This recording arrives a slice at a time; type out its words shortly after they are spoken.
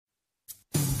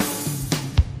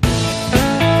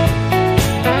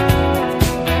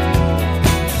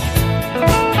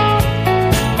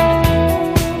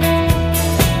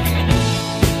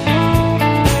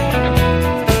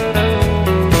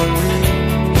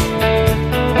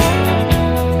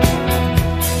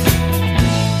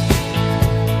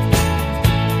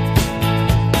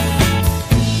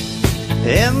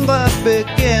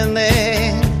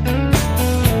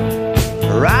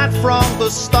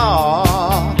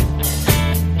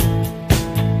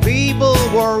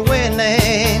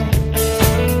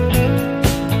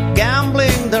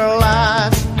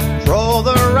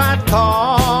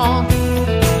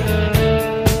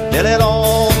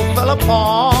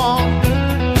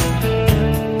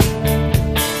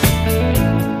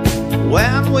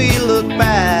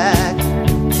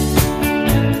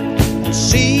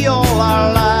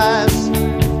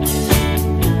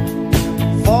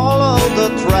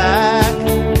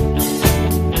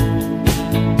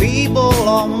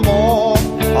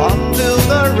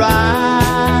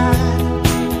ride.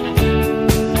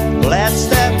 Let's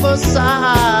step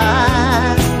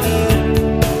aside.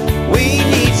 We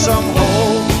need some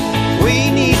hope, we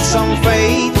need some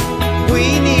faith, we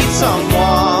need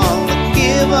someone to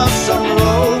give us some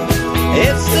rope.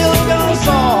 It still goes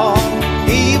on,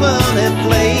 even if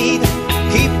late.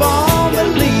 Keep on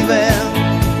believing,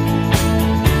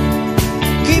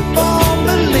 keep on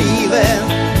believing.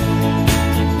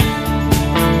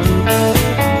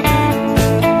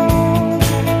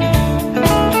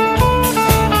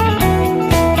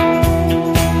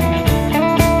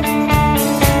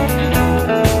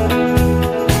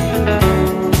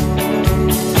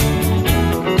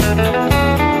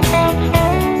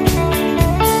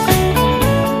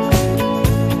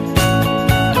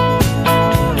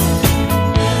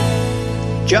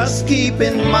 Just keep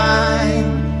in mind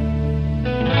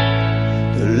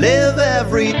to live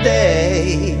every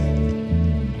day.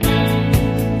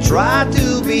 Try to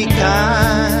be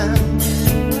kind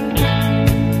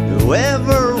to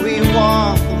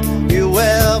everyone you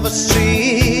ever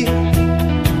see.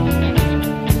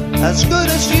 As good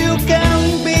as you can.